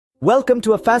Welcome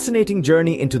to a fascinating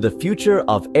journey into the future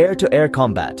of air-to-air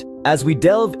combat, as we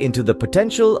delve into the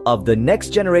potential of the Next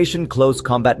Generation Close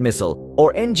Combat Missile,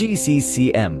 or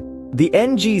NGCCM. The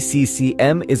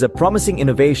NGCCM is a promising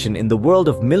innovation in the world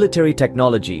of military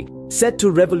technology, set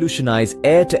to revolutionize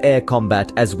air-to-air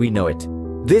combat as we know it.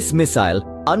 This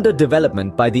missile, under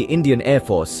development by the Indian Air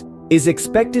Force, is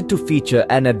expected to feature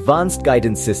an advanced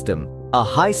guidance system, a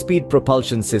high-speed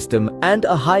propulsion system, and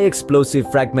a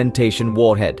high-explosive fragmentation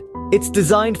warhead. It's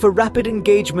designed for rapid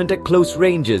engagement at close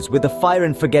ranges with a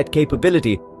fire-and-forget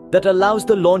capability that allows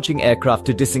the launching aircraft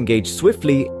to disengage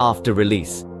swiftly after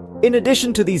release. In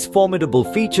addition to these formidable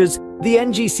features, the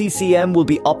NGCCM will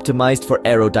be optimized for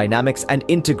aerodynamics and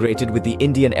integrated with the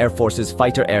Indian Air Force's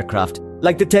fighter aircraft,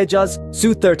 like the Tejas,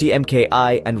 Su-30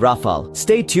 MKI, and Rafale.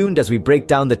 Stay tuned as we break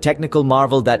down the technical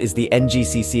marvel that is the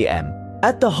NGCCM.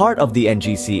 At the heart of the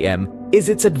NGCM is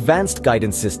its advanced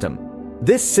guidance system.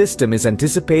 This system is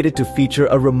anticipated to feature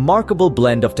a remarkable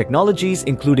blend of technologies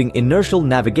including inertial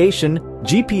navigation,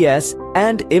 GPS,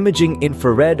 and imaging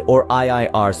infrared or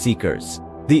IIR seekers.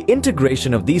 The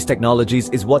integration of these technologies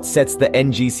is what sets the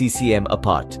NGCCM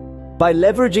apart. By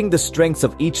leveraging the strengths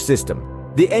of each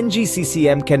system, the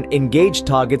NGCCM can engage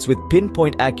targets with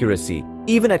pinpoint accuracy,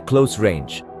 even at close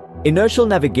range. Inertial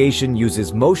navigation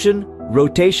uses motion,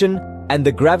 rotation, and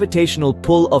the gravitational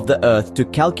pull of the Earth to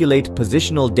calculate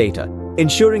positional data,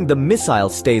 ensuring the missile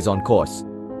stays on course.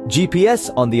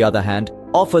 GPS, on the other hand,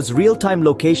 offers real-time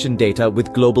location data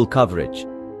with global coverage.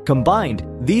 Combined,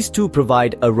 these two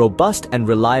provide a robust and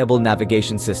reliable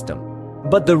navigation system.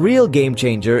 But the real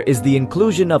game-changer is the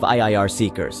inclusion of IIR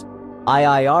seekers.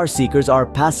 IIR seekers are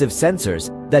passive sensors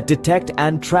that detect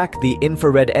and track the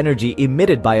infrared energy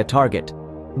emitted by a target.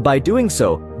 By doing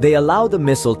so, they allow the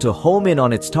missile to home in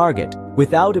on its target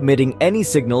without emitting any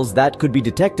signals that could be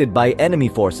detected by enemy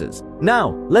forces.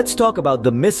 Now, let's talk about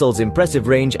the missile's impressive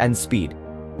range and speed.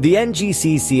 The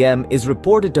NGCCM is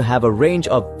reported to have a range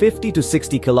of 50 to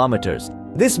 60 kilometers.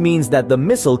 This means that the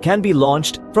missile can be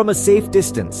launched from a safe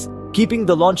distance, keeping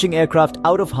the launching aircraft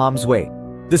out of harm's way.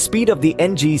 The speed of the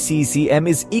NGCCM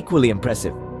is equally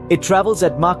impressive. It travels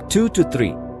at Mach 2 to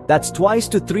 3. That's twice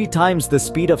to 3 times the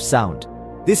speed of sound.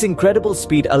 This incredible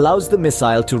speed allows the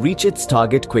missile to reach its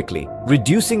target quickly,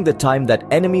 reducing the time that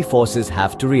enemy forces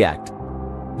have to react.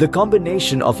 The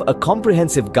combination of a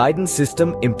comprehensive guidance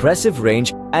system, impressive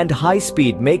range, and high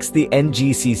speed makes the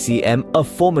NGCCM a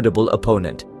formidable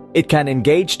opponent. It can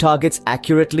engage targets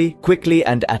accurately, quickly,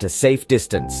 and at a safe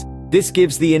distance. This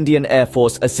gives the Indian Air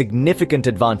Force a significant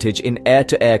advantage in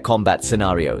air-to-air combat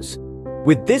scenarios.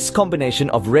 With this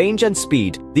combination of range and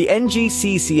speed, the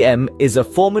NGCCM is a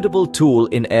formidable tool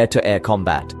in air-to-air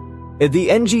combat. The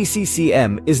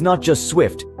NGCCM is not just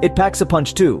swift, it packs a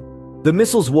punch too. The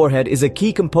missile's warhead is a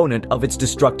key component of its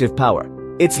destructive power.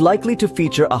 It's likely to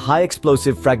feature a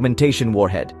high-explosive fragmentation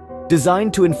warhead,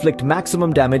 designed to inflict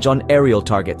maximum damage on aerial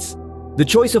targets. The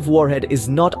choice of warhead is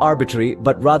not arbitrary,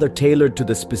 but rather tailored to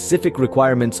the specific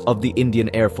requirements of the Indian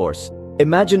Air Force.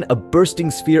 Imagine a bursting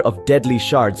sphere of deadly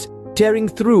shards tearing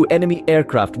through enemy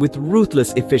aircraft with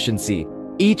ruthless efficiency.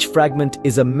 Each fragment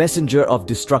is a messenger of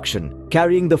destruction,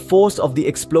 carrying the force of the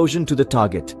explosion to the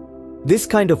target. This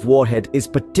kind of warhead is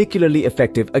particularly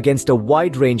effective against a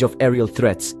wide range of aerial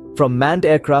threats, from manned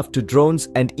aircraft to drones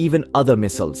and even other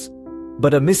missiles.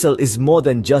 But a missile is more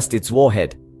than just its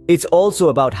warhead. It's also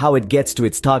about how it gets to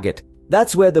its target.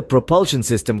 That's where the propulsion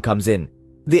system comes in.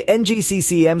 The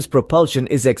NGCCM's propulsion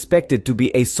is expected to be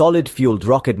a solid-fueled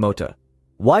rocket motor.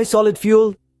 Why solid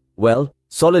fuel? Well,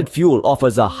 solid fuel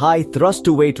offers a high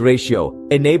thrust-to-weight ratio,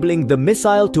 enabling the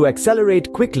missile to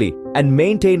accelerate quickly and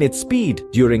maintain its speed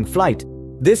during flight.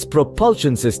 This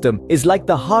propulsion system is like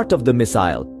the heart of the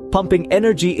missile, pumping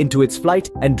energy into its flight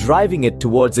and driving it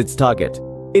towards its target.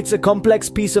 It's a complex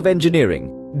piece of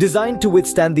engineering, designed to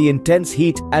withstand the intense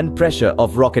heat and pressure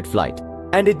of rocket flight.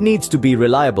 And it needs to be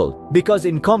reliable, because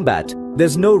in combat,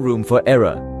 there's no room for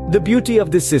error. The beauty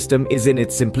of this system is in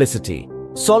its simplicity.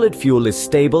 Solid fuel is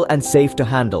stable and safe to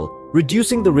handle,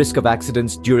 reducing the risk of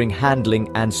accidents during handling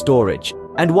and storage.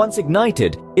 And once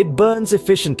ignited, it burns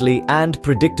efficiently and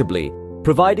predictably,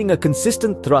 providing a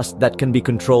consistent thrust that can be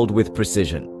controlled with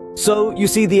precision. So, you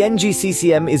see, the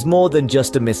NGCCM is more than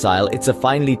just a missile. It's a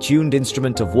finely tuned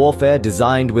instrument of warfare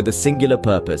designed with a singular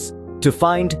purpose: to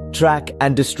find, track,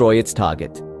 and destroy its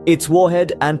target. Its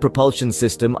warhead and propulsion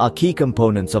system are key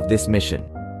components of this mission,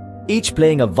 each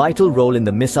playing a vital role in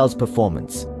the missile's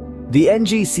performance. The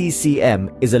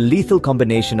NGCCM is a lethal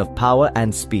combination of power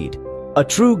and speed, a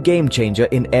true game-changer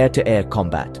in air-to-air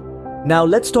combat. Now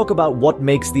let's talk about what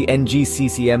makes the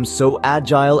NGCCM so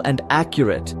agile and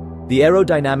accurate. the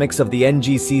aerodynamics of the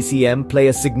NGCCM play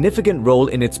a significant role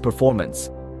in its performance.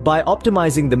 By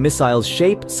optimizing the missile's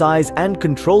shape, size, and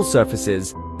control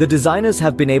surfaces, the designers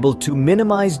have been able to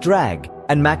minimize drag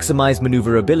and maximize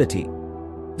maneuverability.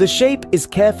 The shape is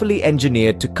carefully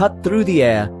engineered to cut through the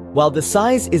air, while the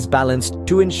size is balanced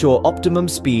to ensure optimum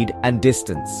speed and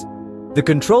distance. The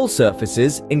control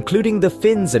surfaces, including the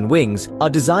fins and wings, are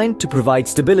designed to provide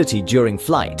stability during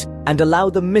flight and allow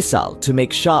the missile to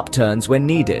make sharp turns when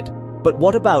needed. But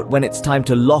what about when it's time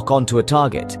to lock onto a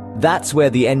target? That's where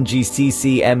the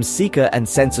NGCCM Seeker and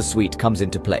Sensor Suite comes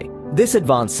into play. This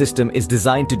advanced system is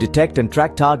designed to detect and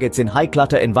track targets in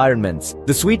high-clutter environments.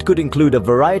 The suite could include a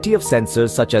variety of sensors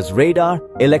such as radar,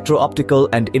 electro-optical,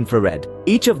 and infrared.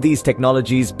 Each of these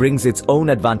technologies brings its own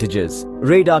advantages.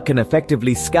 Radar can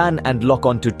effectively scan and lock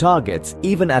onto targets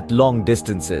even at long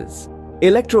distances.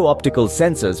 Electro-optical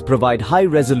sensors provide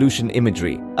high-resolution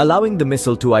imagery, allowing the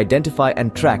missile to identify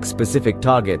and track specific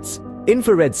targets.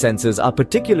 Infrared sensors are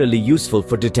particularly useful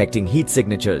for detecting heat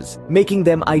signatures, making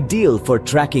them ideal for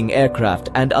tracking aircraft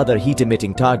and other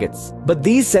heat-emitting targets. But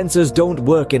these sensors don't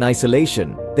work in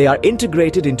isolation. They are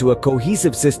integrated into a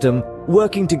cohesive system,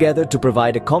 working together to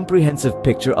provide a comprehensive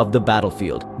picture of the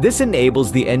battlefield. This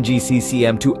enables the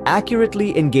NGCCM to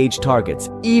accurately engage targets,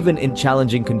 even in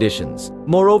challenging conditions.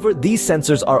 Moreover, these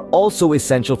sensors are also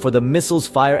essential for the missile's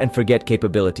fire-and-forget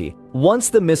capability. Once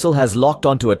the missile has locked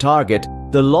onto a target,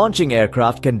 the launching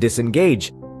aircraft can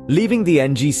disengage, leaving the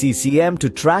NGCCM to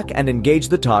track and engage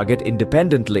the target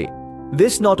independently.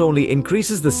 This not only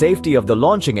increases the safety of the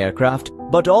launching aircraft,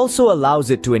 but also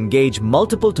allows it to engage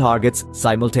multiple targets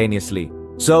simultaneously.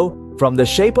 So, from the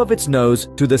shape of its nose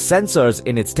to the sensors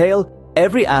in its tail,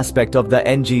 every aspect of the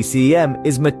NGCCM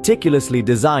is meticulously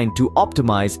designed to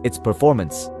optimize its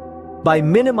performance. By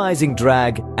minimizing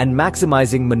drag and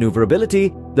maximizing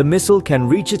maneuverability, the missile can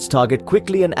reach its target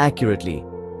quickly and accurately.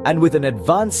 And with an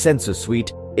advanced sensor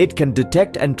suite, it can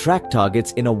detect and track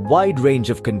targets in a wide range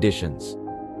of conditions.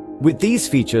 With these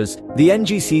features, the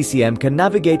NGCCM can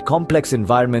navigate complex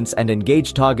environments and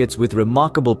engage targets with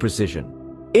remarkable precision.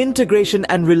 Integration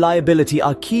and reliability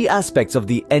are key aspects of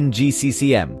the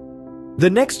NGCCM. The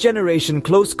Next Generation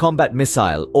Close Combat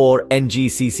Missile, or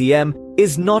NGCCM,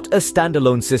 is not a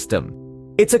standalone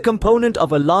system. It's a component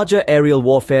of a larger aerial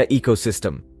warfare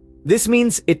ecosystem. This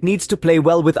means it needs to play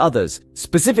well with others.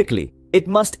 Specifically, it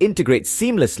must integrate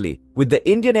seamlessly with the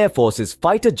Indian Air Force's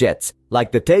fighter jets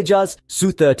like the Tejas,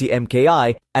 Su-30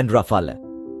 MKI, and Rafale.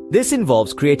 This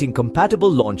involves creating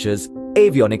compatible launchers,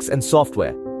 avionics, and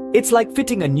software. It's like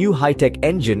fitting a new high-tech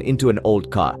engine into an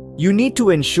old car. You need to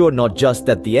ensure not just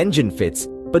that the engine fits,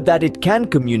 but that it can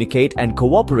communicate and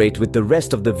cooperate with the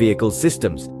rest of the vehicle's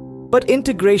systems. But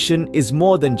integration is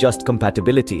more than just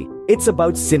compatibility. It's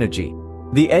about synergy.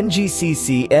 The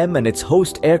NGCCM and its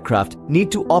host aircraft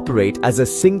need to operate as a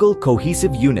single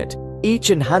cohesive unit,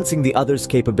 each enhancing the other's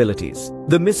capabilities.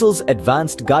 The missile's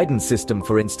advanced guidance system,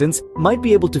 for instance, might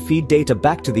be able to feed data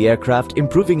back to the aircraft,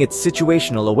 improving its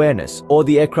situational awareness, or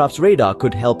the aircraft's radar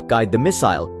could help guide the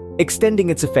missile, extending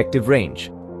its effective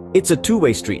range. It's a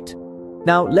two-way street.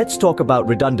 Now, let's talk about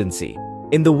redundancy.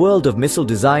 In the world of missile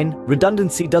design,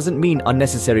 redundancy doesn't mean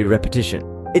unnecessary repetition.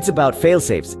 It's about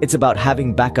fail-safes. It's about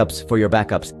having backups for your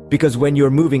backups, because when you're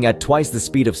moving at twice the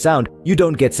speed of sound, you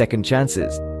don't get second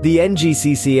chances. The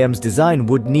NGCCM's design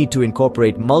would need to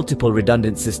incorporate multiple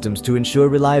redundant systems to ensure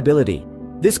reliability.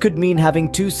 This could mean having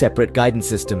two separate guidance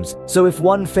systems, so if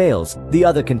one fails, the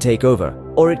other can take over.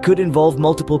 Or it could involve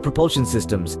multiple propulsion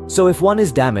systems, so if one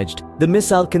is damaged, the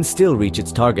missile can still reach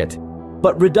its target.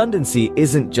 But redundancy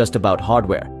isn't just about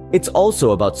hardware. It's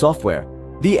also about software.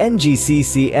 The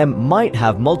NGCCM might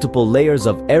have multiple layers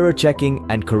of error checking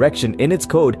and correction in its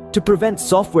code to prevent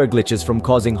software glitches from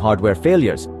causing hardware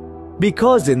failures.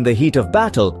 Because in the heat of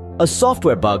battle, a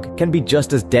software bug can be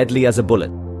just as deadly as a bullet.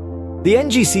 The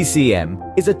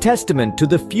NGCCM is a testament to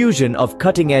the fusion of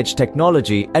cutting-edge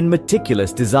technology and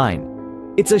meticulous design.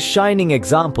 It's a shining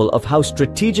example of how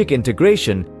strategic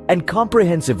integration and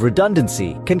comprehensive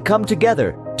redundancy can come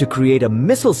together to create a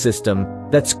missile system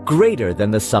that's greater than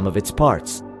the sum of its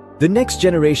parts. The Next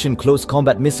Generation Close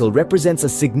Combat Missile represents a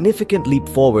significant leap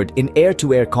forward in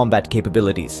air-to-air combat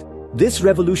capabilities. This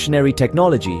revolutionary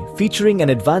technology, featuring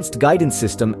an advanced guidance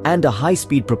system and a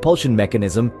high-speed propulsion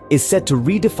mechanism, is set to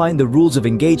redefine the rules of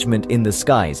engagement in the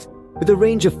skies. With a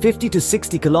range of 50 to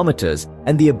 60 kilometers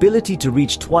and the ability to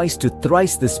reach twice to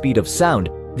thrice the speed of sound,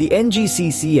 the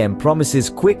NGCCM promises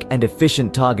quick and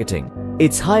efficient targeting.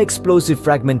 Its high-explosive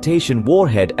fragmentation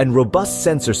warhead and robust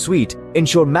sensor suite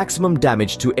ensure maximum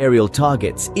damage to aerial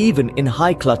targets, even in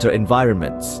high-clutter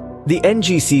environments. The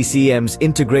NGCCM's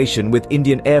integration with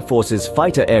Indian Air Force's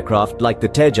fighter aircraft like the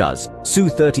Tejas,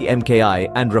 Su-30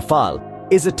 MKI and Rafale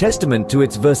is a testament to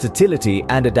its versatility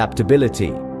and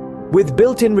adaptability. With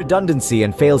built-in redundancy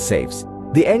and fail-safes,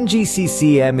 the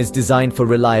NGCCM is designed for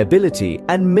reliability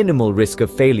and minimal risk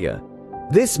of failure.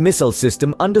 This missile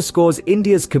system underscores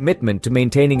India's commitment to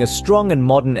maintaining a strong and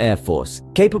modern air force,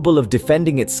 capable of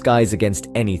defending its skies against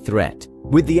any threat.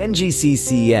 With the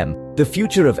NGCCM, the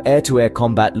future of air-to-air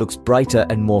combat looks brighter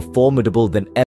and more formidable than ever.